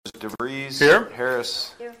DeVries. Here.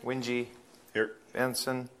 Harris. Here. Wingy. Here.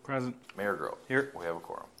 Benson. Present. Mayor Grove. Here. We have a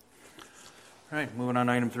quorum. All right, moving on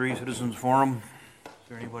to item 3, Citizens Forum. Is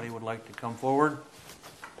there anybody who would like to come forward?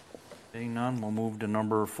 Seeing none, we'll move to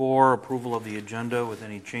number 4, approval of the agenda with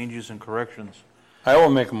any changes and corrections. I will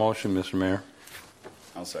make a motion, Mr. Mayor.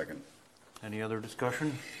 I'll second. Any other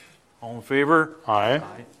discussion? All in favor? Aye.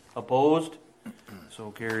 Opposed?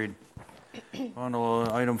 So carried. On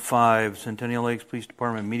to item 5, Centennial Lakes Police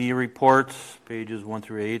Department media reports, pages 1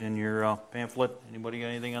 through 8 in your pamphlet. Anybody got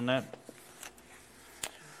anything on that?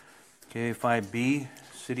 Okay, 5B,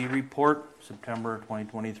 city report, September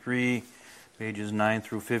 2023, pages 9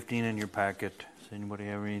 through 15 in your packet. Does anybody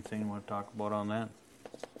have anything you want to talk about on that?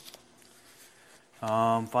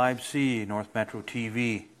 5C, North Metro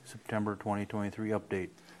TV, September 2023 update.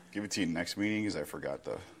 Give it to you next meeting because I forgot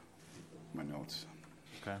my notes.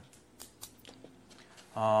 Okay.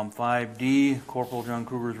 5D, Corporal John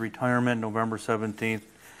Kruger's retirement, November 17th,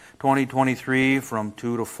 2023, from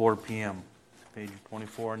 2 to 4 p.m. Page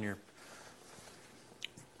 24 in your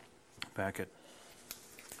packet.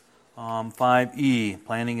 5E,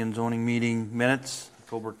 Planning and Zoning Meeting Minutes,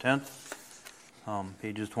 October 10th,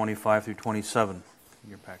 pages 25 through 27 in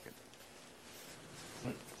your packet.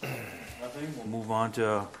 Nothing. We'll move on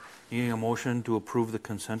to needing a motion to approve the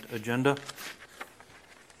consent agenda.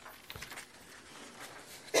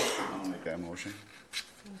 I'll make that motion.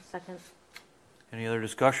 Second. Any other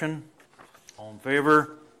discussion? All in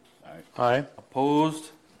favor? Aye. Opposed?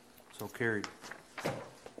 So carried.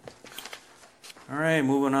 All right,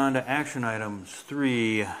 moving on to action items.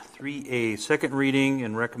 3A, second reading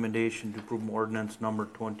and recommendation to approve ordinance number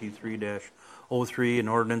 23-03, an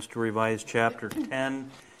ordinance to revise Chapter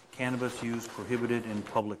 10, cannabis use prohibited in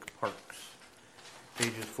public parks.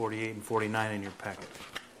 Pages 48 and 49 in your packet.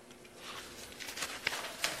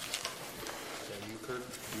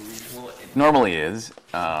 Well, it normally is.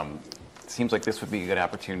 Seems like this would be a good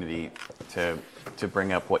opportunity to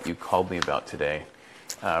bring up what you called me about today.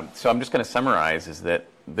 So I'm just going to summarize is that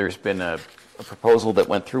there's been a proposal that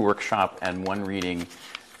went through workshop and one reading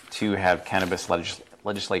to have cannabis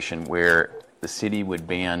legislation where the city would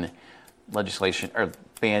ban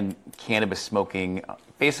cannabis smoking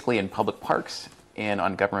basically in public parks and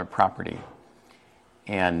on government property.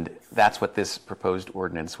 And that's what this proposed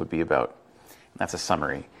ordinance would be about. That's a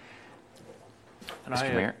summary. And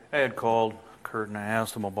Mr. Mayor? I had called Kurt and I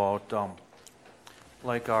asked him about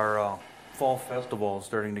like our fall festival is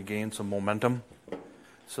starting to gain some momentum.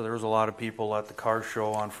 So there was a lot of people at the car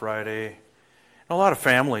show on Friday. And a lot of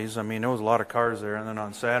families. I mean, there was a lot of cars there. And then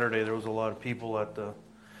on Saturday, there was a lot of people a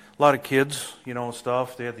lot of kids,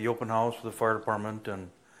 stuff. They had the open house for the fire department. And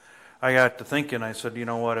I got to thinking, I said, you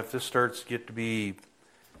know what, if this starts to get to be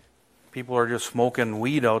people are just smoking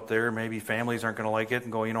weed out there, maybe families aren't going to like it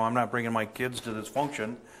and go, I'm not bringing my kids to this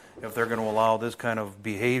function if they're going to allow this kind of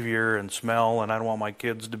behavior and smell, and I don't want my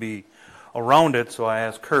kids to be around it. So I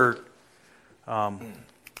asked Kurt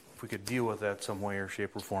if we could deal with that some way or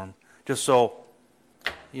shape or form, just so,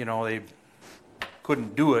 they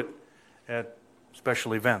couldn't do it at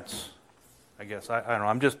special events, I guess. I don't know,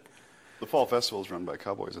 I'm just... The Fall Festival is run by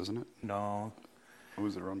Cowboys, isn't it? No.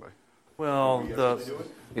 Who's it run by? Well, the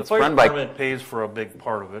It's fire run by- department pays for a big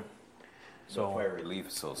part of it. The So, Fire Relief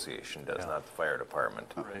Association does, Yeah. not the fire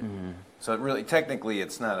department. right. So it really, technically,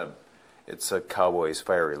 it's a Cowboys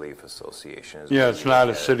Fire Relief Association. Yeah, it's not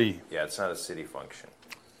a city. Yeah, it's not a city function.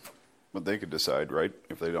 But they could decide, right,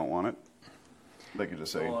 if they don't want it? They could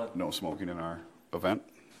just say, Well, no smoking in our event?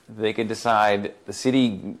 They could decide, the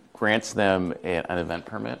city grants them an event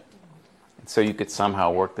permit. So you could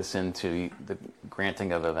somehow work this into the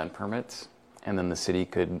granting of event permits, and then the city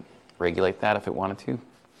could regulate that if it wanted to.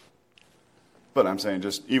 But I'm saying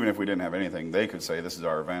just, even if we didn't have anything, they could say, this is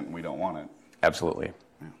our event and we don't want it. Absolutely.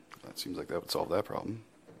 Yeah, that seems like that would solve that problem.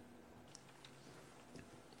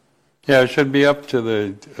 Yeah, it should be up to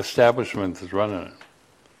the establishment that's running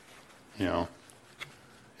it.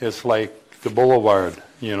 It's like the boulevard,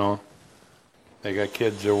 They got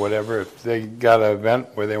kids or whatever. If they got an event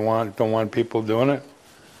where they don't want people doing it,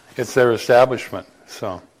 it's their establishment.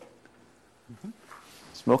 So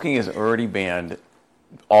Smoking is already banned,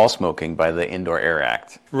 all smoking, by the Indoor Air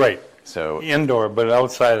Act. right, So, indoor, but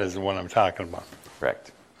outside is what I'm talking about.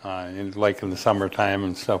 correct. Like in the summertime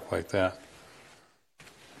and stuff like that.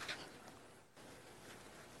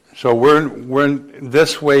 So we're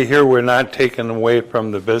this way here. We're not taking away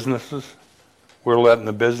from the businesses. We're letting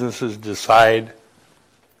the businesses decide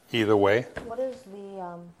either way. What is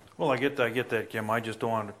the, Well, I get that, Kim. I just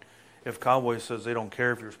don't want to, if Cowboy says they don't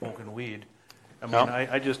care if you're smoking weed, I mean, No.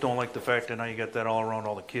 I just don't like the fact that now you got that all around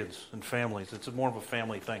all the kids and families. It's more of a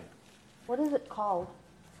family thing. What is it called?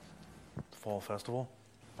 Fall Festival?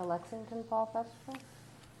 The Lexington Fall Festival?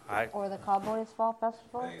 I Or the Cowboys Fall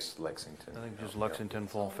Festival? I think it's Lexington. think just Lexington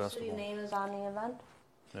Fall The city Festival. name is on the event?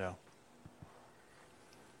 Yeah.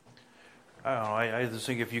 I don't know, I just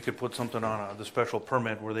think if you could put something on the special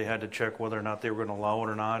permit where they had to check whether or not they were gonna allow it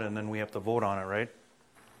or not, and then we have to vote on it, right?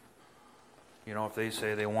 You know, if they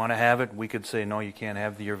say they wanna have it, we could say, no, you can't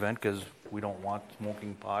have the event because we don't want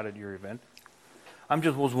smoking pot at your event.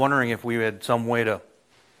 Was wondering if we had some way to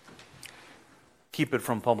keep it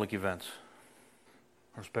from public events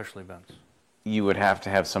or special events. You would have to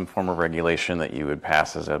have some form of regulation that you would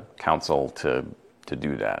pass as a council to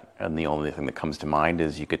do that. And the only thing that comes to mind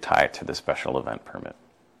is you could tie it to the special event permit.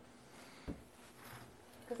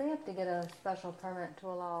 Because they have to get a special permit to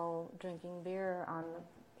allow drinking beer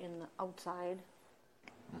in the outside,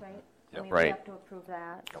 right? Yep. I mean, Right. we have to approve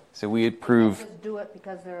that. So we They can't approve, just do it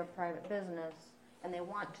because they're a private business and they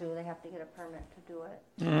want to, they have to get a permit to do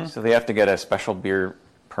it. so they have to get a special beer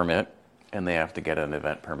permit and they have to get an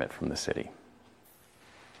event permit from the city.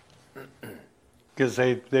 Because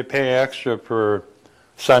they pay extra for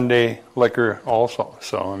Sunday liquor also,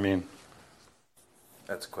 so, I mean,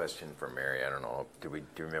 That's a question for Mary. I don't know. Do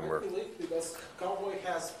you remember? I believe because Cowboy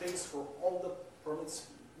has pays for all the permits,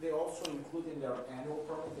 they also include in their annual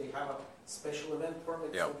permit, they have a special event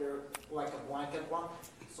permit, so Yep. they're like a blanket one.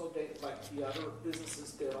 So they, like the other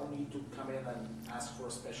businesses, they don't need to come in and ask for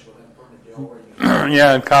a special event permit, they already.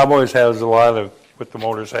 yeah, and Cowboys has a lot of, with the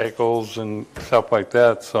motorcycles and stuff like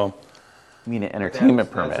that, so. I mean, an entertainment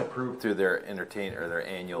That's permit. approved through their their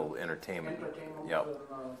annual entertainment. Entertainment, Yep.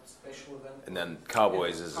 special event. And then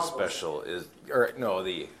Cowboys is a special,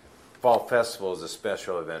 the Fall Festival is a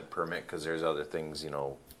special event permit because there's other things,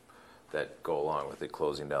 that go along with it,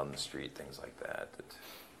 closing down the street, things like that.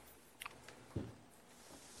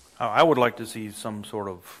 I would like to see some sort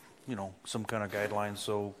of, some kind of guidelines,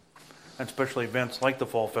 so, and especially events like the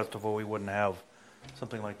Fall Festival, we wouldn't have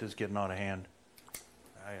something like this getting out of hand.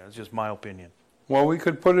 It's just my opinion. Well, we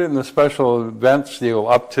could put it in the special events deal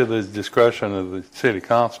up to the discretion of the city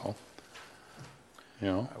council.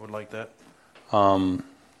 I would like that. But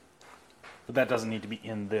that doesn't need to be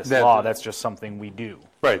in this That- law. That's just something we do.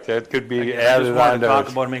 Right, that could be Again, I added just wanted on to talk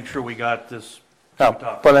to. about, make sure we got this. Yeah,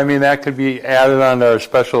 but I mean, that could be added on to our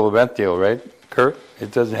special event deal, right, Kurt?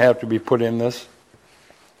 It doesn't have to be put in this?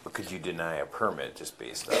 But could you deny a permit just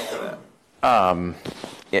based off of that?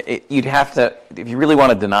 You'd have to, if you really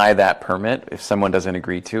want to deny that permit, if someone doesn't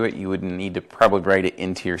agree to it, you would need to probably write it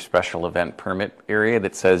into your special event permit area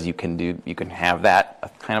that says you can have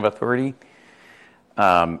that kind of authority.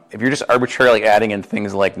 If you're just arbitrarily adding in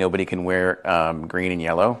things like nobody can wear green and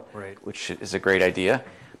yellow, Right. which is a great idea,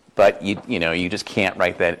 but you just can't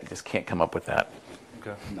write that, just can't come up with that.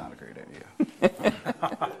 Okay. Not a great idea.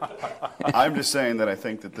 I'm just saying that I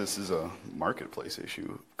think that this is a marketplace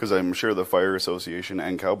issue because I'm sure the fire association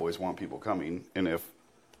and Cowboys want people coming, and if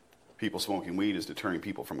people smoking weed is deterring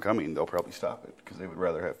people from coming, they'll probably stop it because they would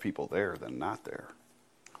rather have people there than not there.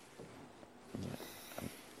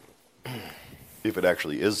 If it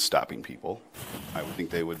actually is stopping people, I would think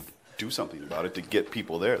they would do something about it to get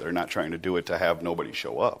people there. They're not trying to do it to have nobody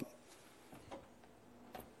show up.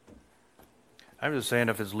 I'm just saying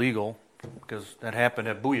if it's legal, because that happened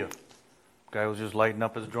at Booyah. Guy was just lighting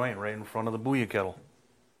up his joint right in front of the Booyah kettle.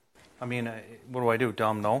 I mean, what do I do? Tell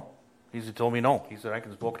him no? He told me no. He said I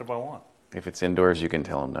can smoke it if I want. If it's indoors, you can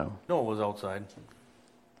tell them no, No, it was outside.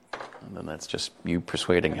 and then that's just you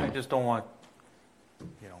persuading I him. just don't want,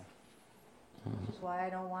 Which is why I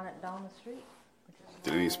don't want it down the street. Which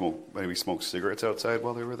is Did why anybody smoke cigarettes outside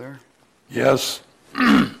while they were there? Yes.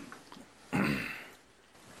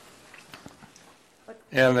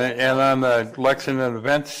 And on the Lexington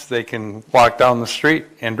events, they can walk down the street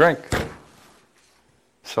and drink.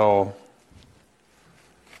 So,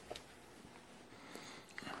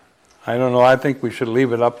 I don't know, I think we should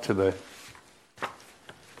leave it up to the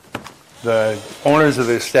owners of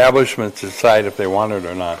the establishment to decide if they want it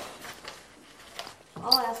or not.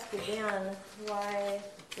 I'll ask again why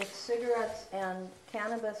if cigarettes and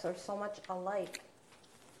cannabis are so much alike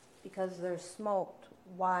because they're smoked,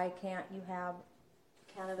 why can't you have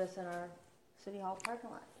cannabis in our city hall parking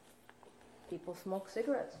lot? People smoke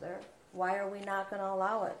cigarettes there. Why are we not going to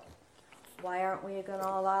allow it? Why aren't we going to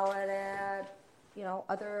allow it at,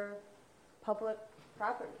 other public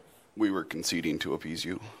property? We were conceding to appease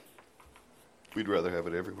you. We'd rather have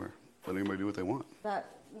it everywhere. Let anybody do what they want.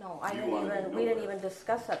 We didn't even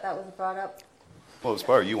discuss that. That was brought up. Well, as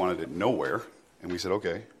far as you wanted it nowhere, and we said,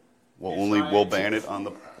 okay, we'll ban it on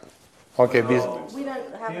the Okay, We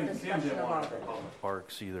didn't have a discussion about it.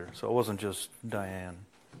 Parks either, so it wasn't just Diane.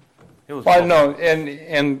 It was. well, no,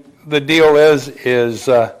 and the deal is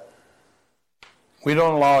we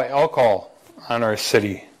don't allow alcohol on our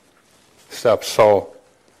city stuff, so,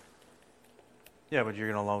 Yeah, but you're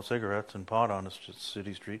gonna allow cigarettes and pot on this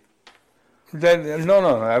city street.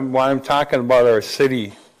 no, I'm talking about our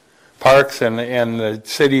city parks and the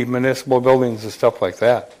city municipal buildings and stuff like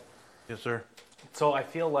that. Yes, sir. So I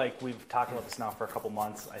feel like we've talked about this now for a couple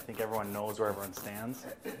months. I think everyone knows where everyone stands.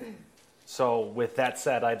 So with that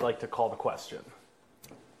said, I'd like to call the question.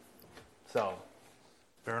 So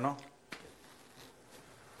Fair enough.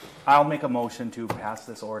 I'll make a motion to pass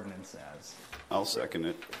this ordinance as. I'll second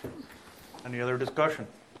it. Any other discussion?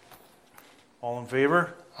 All in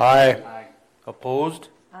favor? Aye. Aye. Opposed?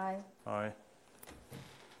 Aye. Aye.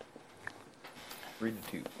 3-2.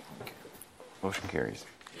 Motion carries.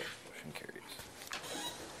 Motion carries.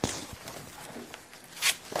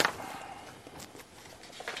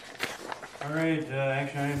 All right,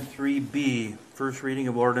 action item 3B, first reading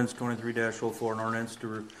of ordinance 23-04, an ordinance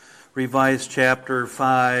to revise chapter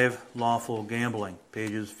 5, lawful gambling,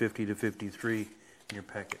 pages 50 to 53 in your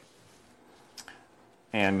packet.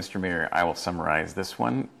 And Mr. Mayor, I will summarize this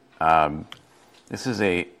one. This is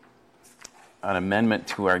an amendment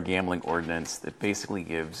to our gambling ordinance that basically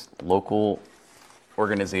gives local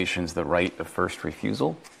organizations the right of first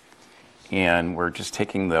refusal. And we're just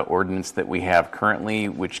taking the ordinance that we have currently,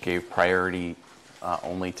 which gave priority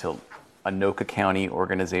only to Anoka County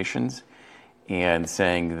organizations, and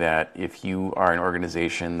saying that if you are an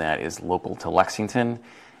organization that is local to Lexington,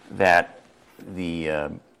 that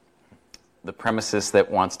the premises that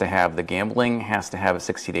wants to have the gambling has to have a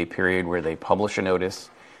 60-day period where they publish a notice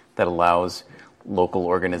that allows local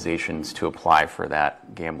organizations to apply for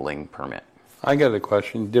that gambling permit. I got a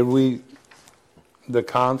question. Did the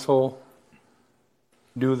council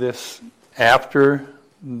do this after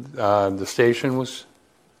the station was,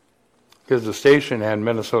 because the station had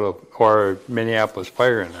Minnesota or Minneapolis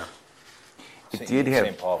Fire in there. It did have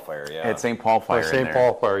St. Paul Fire, yeah. Had St. Paul Fire in St. there.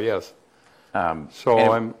 Paul Fire, yes. So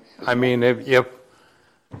and I mean, if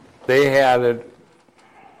they had it,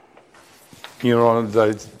 you know,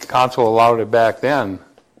 the council allowed it back then,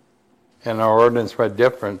 and our ordinance read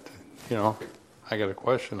different, you know, I got a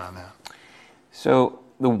question on that. So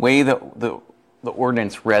the way that the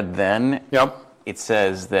ordinance read then, Yep. it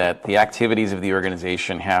says that the activities of the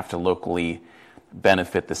organization have to locally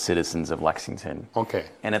benefit the citizens of Lexington. Okay.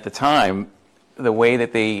 And at the time, the way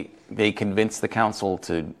that they convinced the council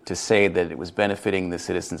to say that it was benefiting the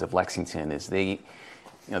citizens of Lexington is they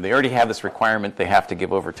already have this requirement they have to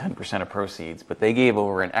give over 10% of proceeds, but they gave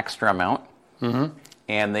over an extra amount,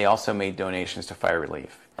 and they also made donations to fire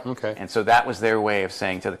relief. Okay. And so that was their way of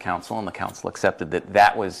saying to the council, and the council accepted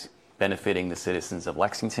that was benefiting the citizens of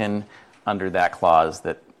Lexington under that clause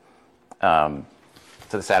that to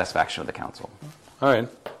the satisfaction of the council. All right.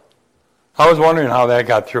 I was wondering how that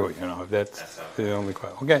got through, you know, that's the only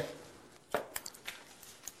question. Okay.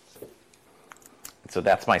 So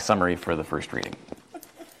that's my summary for the first reading.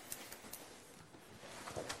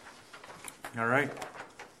 All right,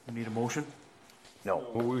 we need a motion? No.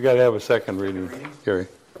 We got to have a second reading, Gary.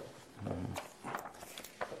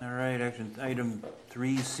 All right, action item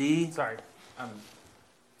 3C. Sorry.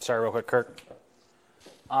 Sorry, real quick, Kirk.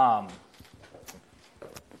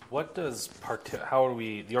 What does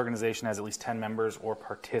the organization has at least 10 members or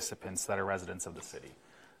participants that are residents of the city.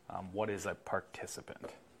 What is a participant?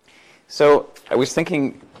 So I was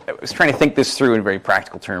trying to think this through in very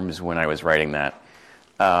practical terms when I was writing that.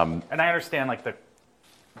 And I understand, like, you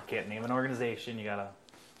can't name an organization, you gotta.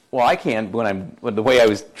 Well, I can. But the way I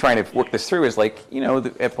was trying to work this through is like, you know,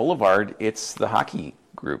 at Boulevard, it's the hockey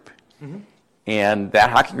group. And that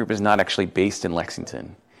hockey group is not actually based in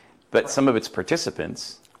Lexington. But some of its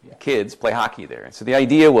participants, kids, play hockey there. And so the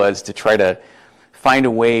idea was to try to find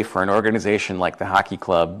a way for an organization like the hockey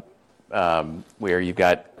club, where you've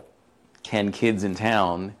got 10 kids in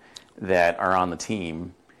town that are on the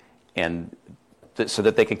team, and so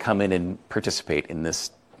that they could come in and participate in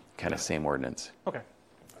this kind of same ordinance. Okay.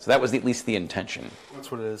 So that was at least the intention.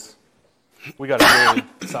 That's what it is. We got a beer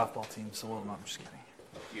league softball team, so no, I'm just kidding.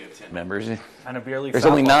 You have 10 members. And a beer league There's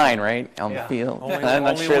softball only 9, team. right, on the field. Only- I'm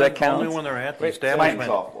not only sure when- that counts. Only when they're at the Wait,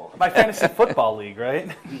 establishment. My fantasy football league, right?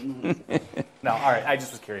 No, all right. I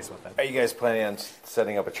just was curious about that. Are you guys planning on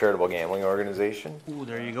setting up a charitable gambling organization? Ooh,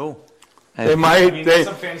 there you go. They I might, mean, they, there's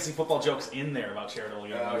some fantasy football jokes in there about charitable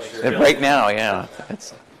gambling. Right now, yeah.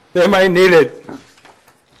 they might need it.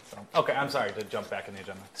 Okay, I'm sorry to jump back in the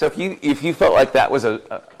agenda. So if you felt like that was an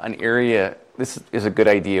area, this is a good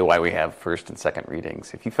idea why we have first and second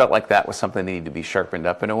readings. If you felt like that was something that needed to be sharpened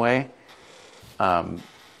up in a way,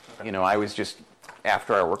 I was just,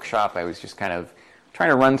 after our workshop, I was just kind of trying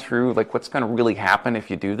to run through like what's going to really happen if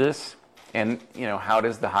you do this, and how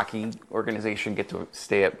does the hockey organization get to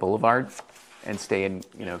stay at Boulevard and stay in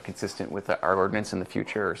consistent with our ordinance in the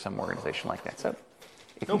future, or some organization like that. So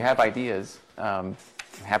if you have ideas, I'm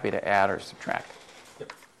happy to add or subtract.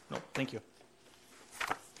 Yep. No, thank you.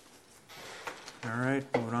 All right,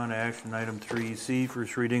 moving on to action item 3C,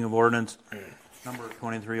 first reading of ordinance number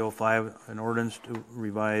 2305, an ordinance to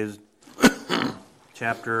revise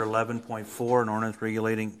chapter 11.4, an ordinance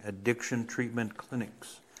regulating addiction treatment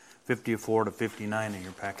clinics, 54 to 59 in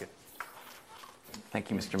your packet.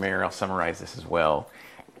 Thank you, Mr. Mayor. I'll summarize this as well.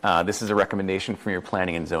 This is a recommendation from your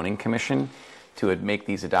Planning and Zoning Commission to make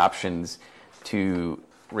these adoptions to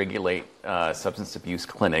regulate substance abuse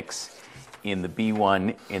clinics in the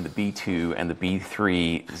B1, in the B2, and the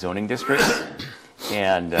B3 zoning districts.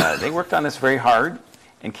 And they worked on this very hard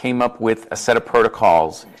and came up with a set of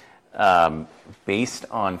protocols based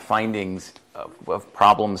on findings of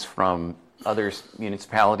problems from other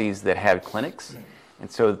municipalities that had clinics. And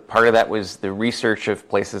so part of that was the research of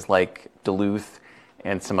places like Duluth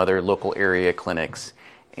and some other local area clinics,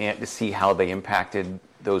 and to see how they impacted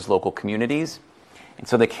those local communities. And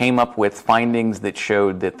so they came up with findings that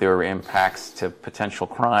showed that there were impacts to potential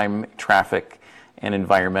crime, traffic, and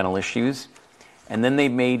environmental issues. And then they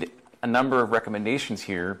made a number of recommendations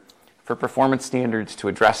here for performance standards to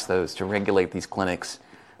address those, to regulate these clinics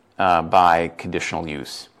by conditional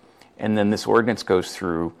use. And then this ordinance goes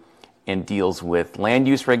through and deals with land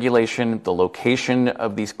use regulation, the location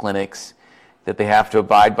of these clinics, that they have to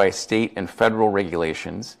abide by state and federal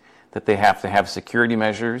regulations, that they have to have security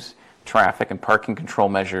measures, traffic and parking control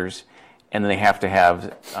measures, and then they have to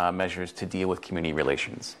have measures to deal with community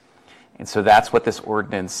relations. And so that's what this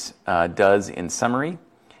ordinance does in summary.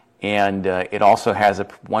 And it also has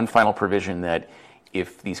one final provision that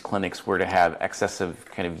if these clinics were to have excessive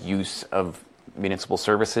kind of use of municipal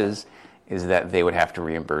services, is that they would have to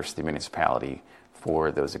reimburse the municipality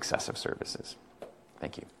for those excessive services.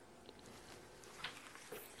 Thank you.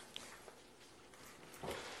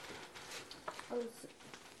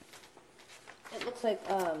 It looks like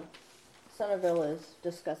Centerville is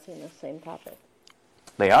discussing the same topic.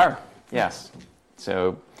 They are, yes.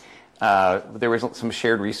 So there was some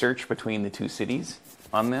shared research between the two cities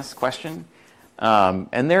on this question.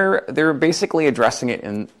 And they're basically addressing it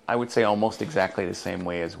in, I would say, almost exactly the same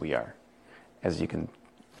way as we are. As you can,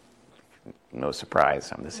 no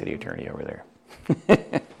surprise, I'm the city attorney over there.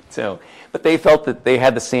 But they felt that they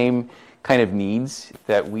had the same kind of needs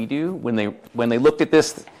that we do. When they looked at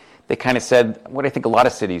this, they kind of said, what I think a lot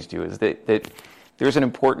of cities do is that there's an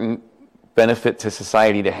important benefit to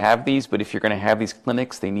society to have these, but if you're going to have these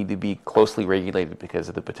clinics, they need to be closely regulated because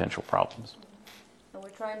of the potential problems. And we're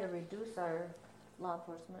trying to reduce our law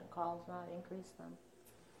enforcement calls, not increase them.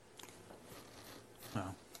 No,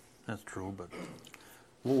 that's true, but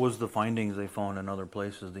what was the findings they found in other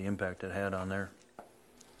places, the impact it had on there?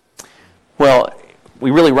 Well,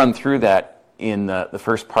 we really run through that in the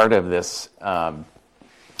first part of this,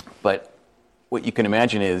 but what you can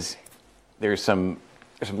imagine is there's some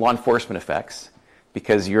law enforcement effects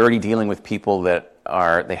because you're already dealing with people that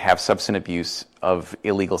they have substance abuse of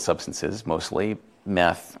illegal substances, mostly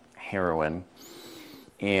meth, heroin,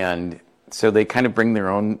 and so they kind of bring their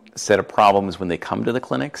own set of problems when they come to the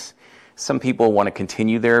clinics. Some people want to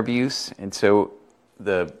continue their abuse, and so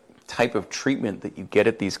the type of treatment that you get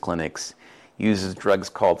at these clinics uses drugs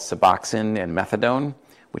called Suboxone and methadone,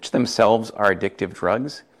 which themselves are addictive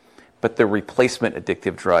drugs, but they're replacement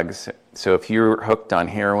addictive drugs. So if you're hooked on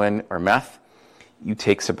heroin or meth, you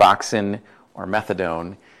take Suboxone or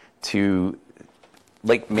methadone to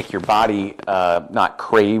make your body not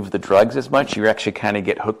crave the drugs as much. You actually kind of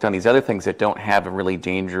get hooked on these other things that don't have a really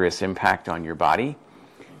dangerous impact on your body,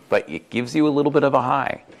 but it gives you a little bit of a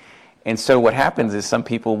high. And so what happens is some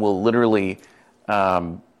people will literally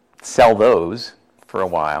sell those for a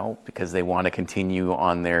while because they want to continue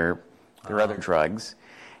on their other drugs.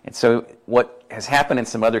 And so what has happened in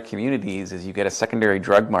some other communities is you get a secondary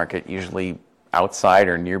drug market, usually outside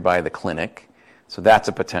or nearby the clinic. So that's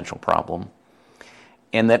a potential problem.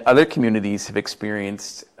 And that other communities have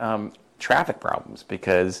experienced traffic problems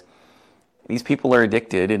because these people are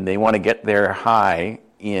addicted and they want to get their high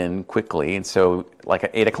in quickly. And so like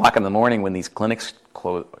at 8 o'clock in the morning when these clinics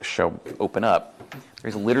open up,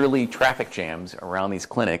 there's literally traffic jams around these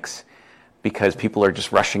clinics because people are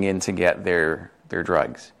just rushing in to get their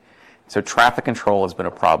drugs. So traffic control has been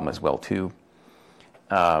a problem as well too.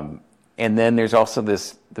 And then there's also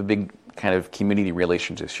the big kind of community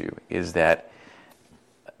relations issue is that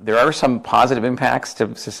there are some positive impacts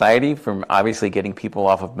to society from obviously getting people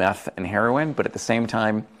off of meth and heroin, but at the same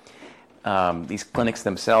time, these clinics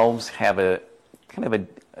themselves have a kind of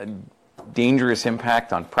a dangerous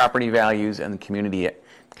impact on property values and the community,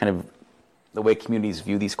 kind of the way communities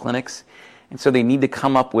view these clinics. And so they need to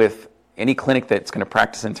come up with, any clinic that's going to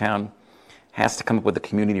practice in town has to come up with a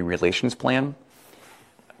community relations plan,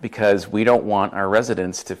 because we don't want our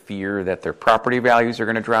residents to fear that their property values are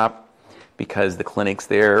going to drop because the clinic's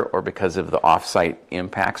there or because of the off-site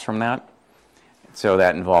impacts from that. So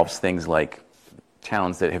that involves things like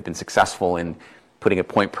towns that have been successful in putting a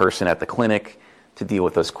point person at the clinic to deal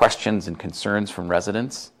with those questions and concerns from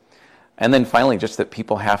residents. And then finally, just that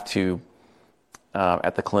people have to,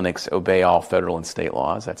 at the clinics, obey all federal and state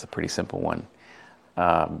laws. That's a pretty simple one.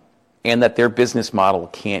 And that their business model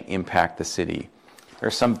can't impact the city. There are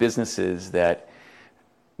some businesses that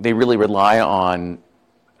they really rely on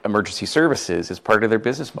emergency services as part of their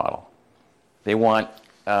business model. They want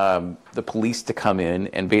the police to come in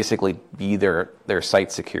and basically be their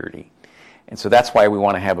site security. And so that's why we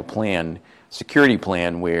want to have a plan, security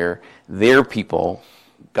plan, where their people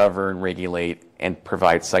govern, regulate, and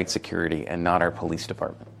provide site security, and not our police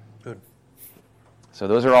department. Good. So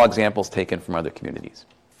those are all examples taken from other communities.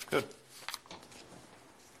 Good.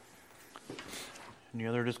 Any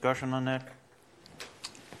other discussion on that?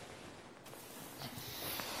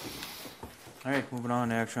 All right, moving on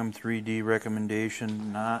to action item 3D,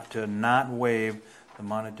 recommendation not waive the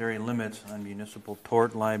monetary limits on municipal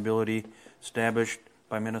tort liability established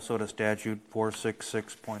by Minnesota Statute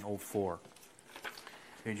 466.04.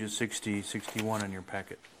 Pages 60, 61 in your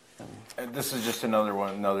packet. This is just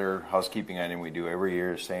another housekeeping item we do every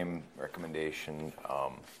year, same recommendation.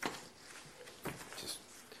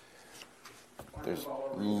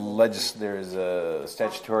 There's a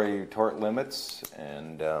statutory tort limits,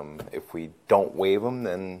 and if we don't waive them,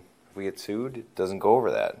 then we get sued. It doesn't go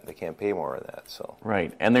over that. They can't pay more of that. So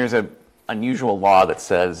Right, and there's an unusual law that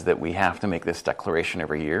says that we have to make this declaration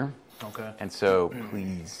every year. Okay. And so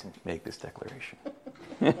please make this declaration.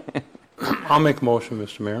 I'll make a motion,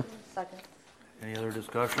 Mr. Mayor. Second. Any other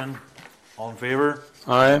discussion? All in favor?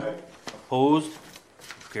 Aye. Opposed?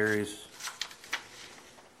 Carries.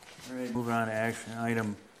 All right, moving on to action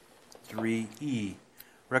item 3E.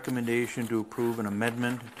 Recommendation to approve an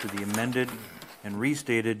amendment to the amended and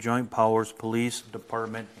restated Joint Powers Police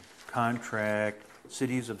Department contract,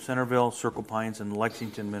 Cities of Centerville, Circle Pines, and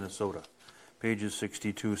Lexington, Minnesota. Pages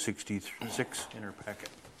 62, 66 in our packet.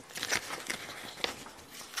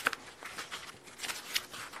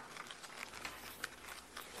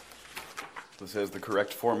 This has the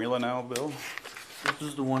correct formula now, Bill? This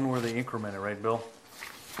is the one where they increment it, right, Bill?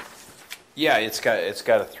 yeah, it's got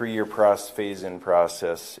a 3-year phase-in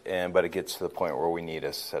process, but it gets to the point where we need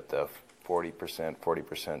to set the 40%,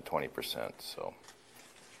 20%. So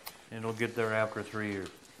And it'll get there after 3 years.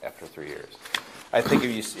 after 3 years. I think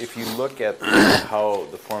if you look at how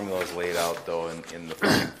the formula is laid out, though, in the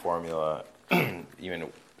funding formula,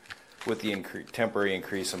 even with the temporary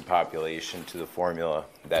increase in population to the formula,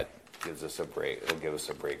 that gives us a break. It'll give us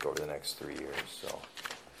a break over the next 3 years. So,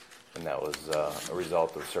 and that was a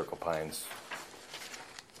result of Circle Pines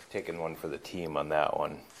taking one for the team on that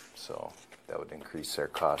one. So that would increase their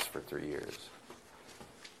cost for 3 years.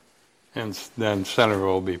 And then Centerville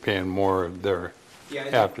will be paying more there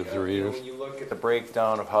after 3 years. When you look at the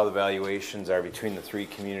breakdown of how the valuations are between the three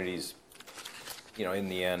communities, in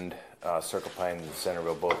the end, Circle Pines and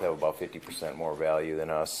Centerville both have about 50% more value than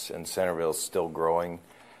us, and Centerville's still growing.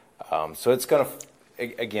 So it's going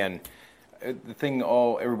to, again, the thing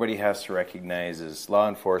everybody has to recognize is law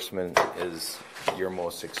enforcement is your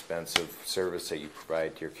most expensive service that you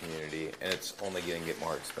provide to your community, and it's only going to get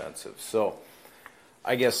more expensive. So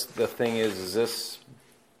I guess the thing is this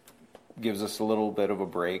gives us a little bit of a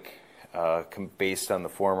break based on the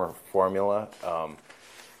former formula.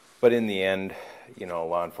 But in the end,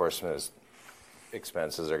 law enforcement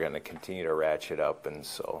expenses are going to continue to ratchet up, and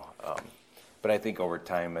so. But I think over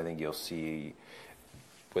time, you'll see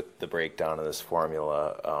with the breakdown of this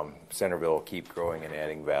formula, Centerville will keep growing and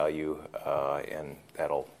adding value, and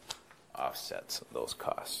that'll offset some of those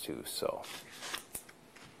costs too. So.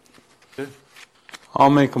 Good.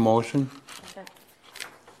 I'll make a motion. Okay.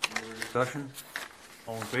 Any other discussion?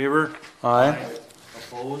 All in favor? Aye.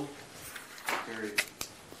 Opposed? Carried.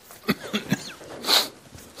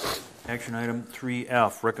 Action item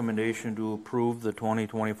 3F, recommendation to approve the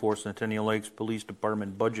 2024 Centennial Lakes Police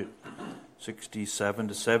Department budget, 67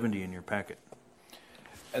 to 70 in your packet.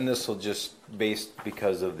 And this will just, based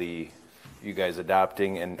because of you guys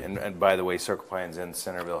adopting, and by the way, Circle Pines and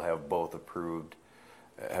Centerville have both approved,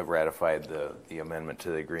 have ratified the amendment to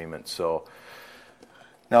the agreement. So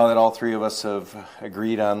now that all three of us have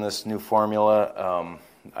agreed on this new formula,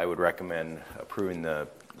 I would recommend approving the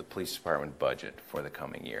police department budget for the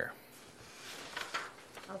coming year.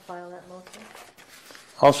 I'll file that motion.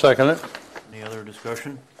 I'll second it. Any other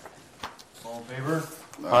discussion? All in favor?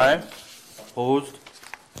 Aye. Opposed?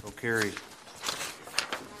 So carried.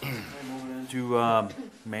 Moving into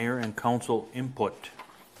mayor and council input.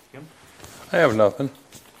 Kim? I have nothing.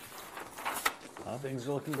 Things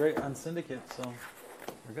are looking great on Syndicate, so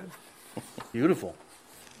we're good. Beautiful.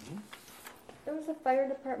 There was a fire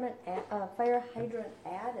department, fire hydrant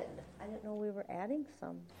added. I didn't know we were adding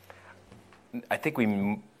some. I think we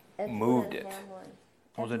Edgewood moved and it. Hamlin.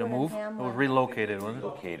 Was it a Edgewood and move? It was Hamlin. relocated, wasn't it?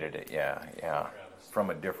 Located it, yeah, from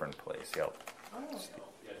a different place, yep.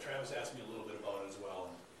 Yeah, Travis asked me a little bit about it as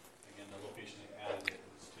well, and again, the location they added it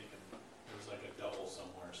was taken, there was like a double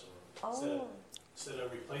somewhere, so instead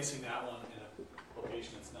of replacing that one in a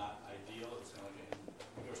location that's not ideal, it's kind of like,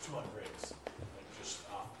 there was 200 rigs, like just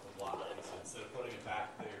off the block, so instead of putting it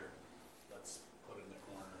back there, let's put it in the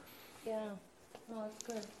corner. Yeah, no, that's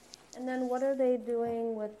good. And then what are they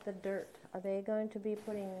doing with the dirt? Are they going to be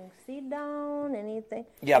putting seed down, anything?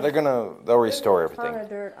 Yeah, they'll restore There's a ton everything. of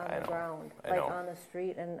dirt on I the know, ground, I like know. on the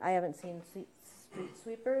street, and I haven't seen street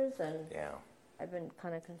sweepers, and Yeah. I've been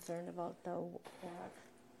kind of concerned about that.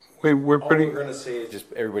 We're pretty. All we're gonna say is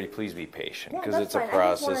just everybody please be patient, Yeah, because that's it's a fine.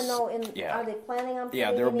 process. I just want to know, Yeah. are they planning on putting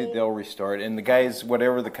Yeah, any? they'll restore it, and the guys,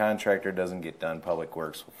 whatever the contractor doesn't get done, Public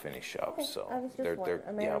Works will finish up, Okay, so. I was just wondering,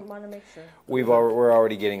 I mean, I want to make sure. We're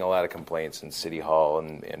already getting a lot of complaints in City Hall,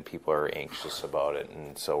 and people are anxious about it,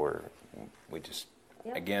 and so we just,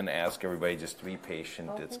 Yeah. again, ask everybody just to be patient.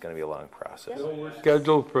 Okay. It's gonna be a long process.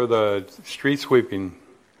 Scheduled for the street sweeping,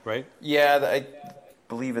 right? Yeah, I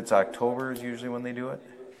believe it's October is usually when they do it.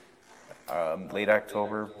 Late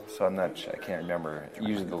October, so I can't remember.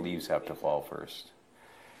 Usually the leaves have to fall first.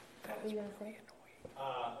 What were you going to say?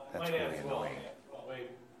 That's Might really add as well, annoying. the way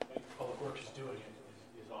Public Works is doing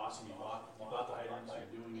it is awesome. You bought the hydrants,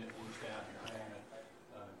 you're doing it, your staff, you're hiring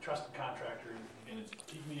a trusted contractor, and it's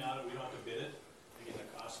keeping me out of it. We don't have to bid it. Again, the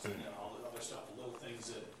costs and all the other stuff, the little things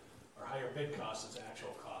that are higher bid costs, it's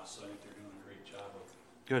actual costs. So I think they're doing a great job of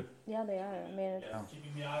Good. Yeah, they are. I mean,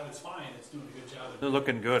 keeping me out of it's fine. It's doing a good job. They're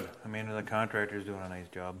looking good. I mean, the contractor's doing a nice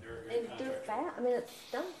job. They're a great they're contractor. fast. I mean, it's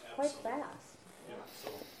done quite fast. Yeah, so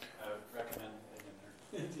I would recommend,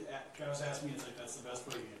 again, Travis asked me, it's like, that's the best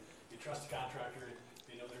way. You trust the contractor,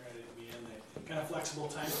 they know they're gonna be in the kind of flexible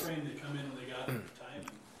time frame. They come in when they got time and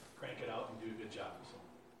crank it out and do a good job,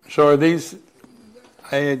 so. So are these,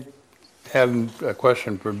 I had a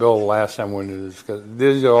question for Bill last time when it was, because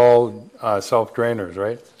these are all self-drainers,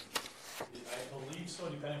 right? I believe so,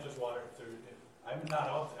 depending if there's water, I'm not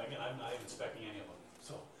out, again, I'm not even specking any of them,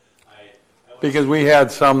 so I would- Because we had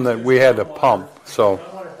some that we had to pump, so, If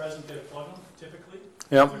groundwater present, they plug them typically.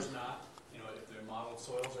 Yep. If there's not, if their modeled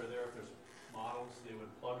soils are there, if there's models, they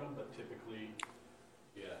would plug them, but typically,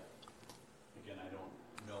 yeah. Again, I don't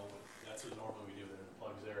know, that's what normally we do, there are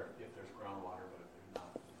plugs there if there's groundwater, but if there's not.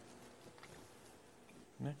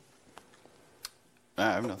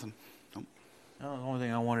 I have nothing. Nope. The only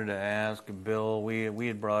thing I wanted to ask, Bill, we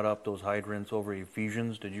had brought up those hydrants over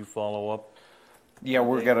Ephesians. Did you follow up? Yeah,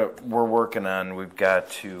 we're working on. We've got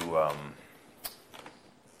to.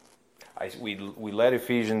 We let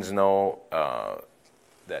Ephesians know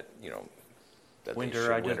that that Winter,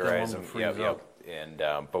 they I should just don't winterize want them. them to freeze Yep, up. And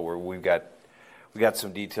but we got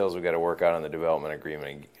some details we got to work out on the development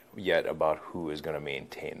agreement yet about who is going to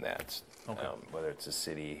maintain that. Okay. Whether it's the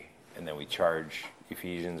city, and then we charge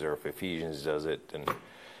Ephesians, or if Ephesians does it, and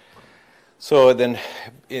so then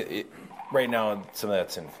right now some of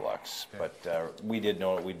that's in flux. Okay. But we did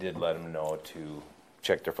let them know to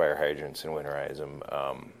check their fire hydrants and winterize them.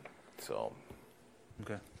 So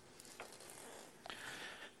Okay.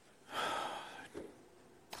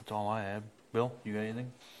 That's all I had. Bill, you got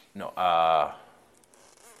anything? no,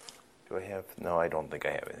 do I have? No, I don't think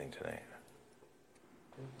I have anything tonight.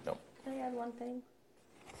 No. Can I add one thing?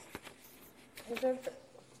 Is there,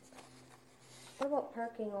 what about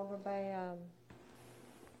parking over by,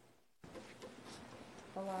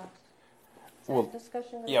 the lot? Is Well, that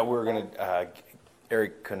discussion? Yeah, we're gonna.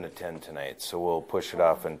 Eric couldn't attend tonight, so we'll push it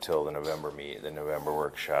off until the November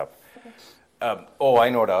workshop. Okay. I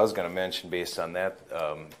know what I was going to mention based on that.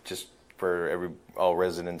 Just for all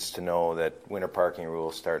residents to know that winter parking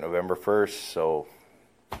rules start November 1st, so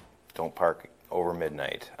don't park over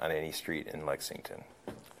midnight on any street in Lexington,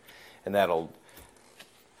 and that'll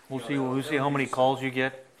We'll see how many calls you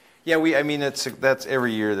get. Yeah, I mean, that's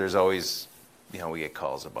every year, there's always, we get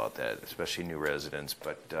calls about that, especially new residents,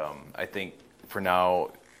 but I think for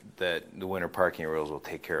now, that the winter parking rules will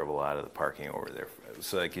take care of a lot of the parking over there.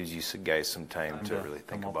 So that gives you guys some time to really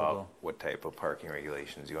think about what type of parking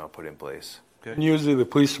regulations you want to put in place. Good. And usually the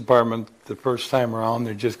police department, the first time around,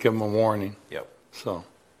 they just give them a warning, Yep. so.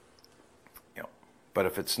 Yep. But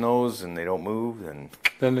if it snows and they don't move,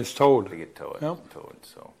 Then it's towed. they get towed. Yep.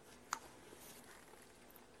 So.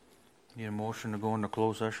 Need a motion to go into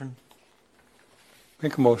closed session?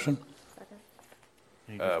 Make a motion.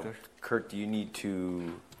 Any discussion? Kurt, do you need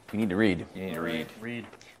to? We need to read. You need to read. Read.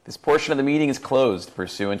 This portion of the meeting is closed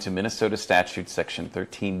pursuant to Minnesota Statute Section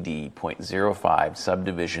 13D.05,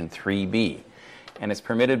 Subdivision 3B, and is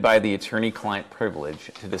permitted by the attorney-client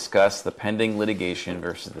privilege to discuss the pending litigation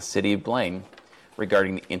versus the City of Blaine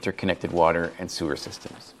regarding the interconnected water and sewer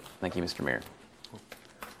systems. Thank you, Mr. Mayor.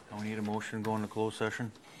 Now we need a motion to go into closed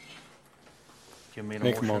session. Kim made a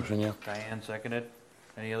Make a motion. motion, yeah. Diane seconded.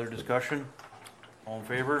 Any other discussion? All in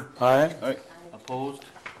favor? All right? All right. Opposed?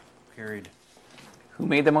 Carried. Who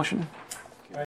made the motion?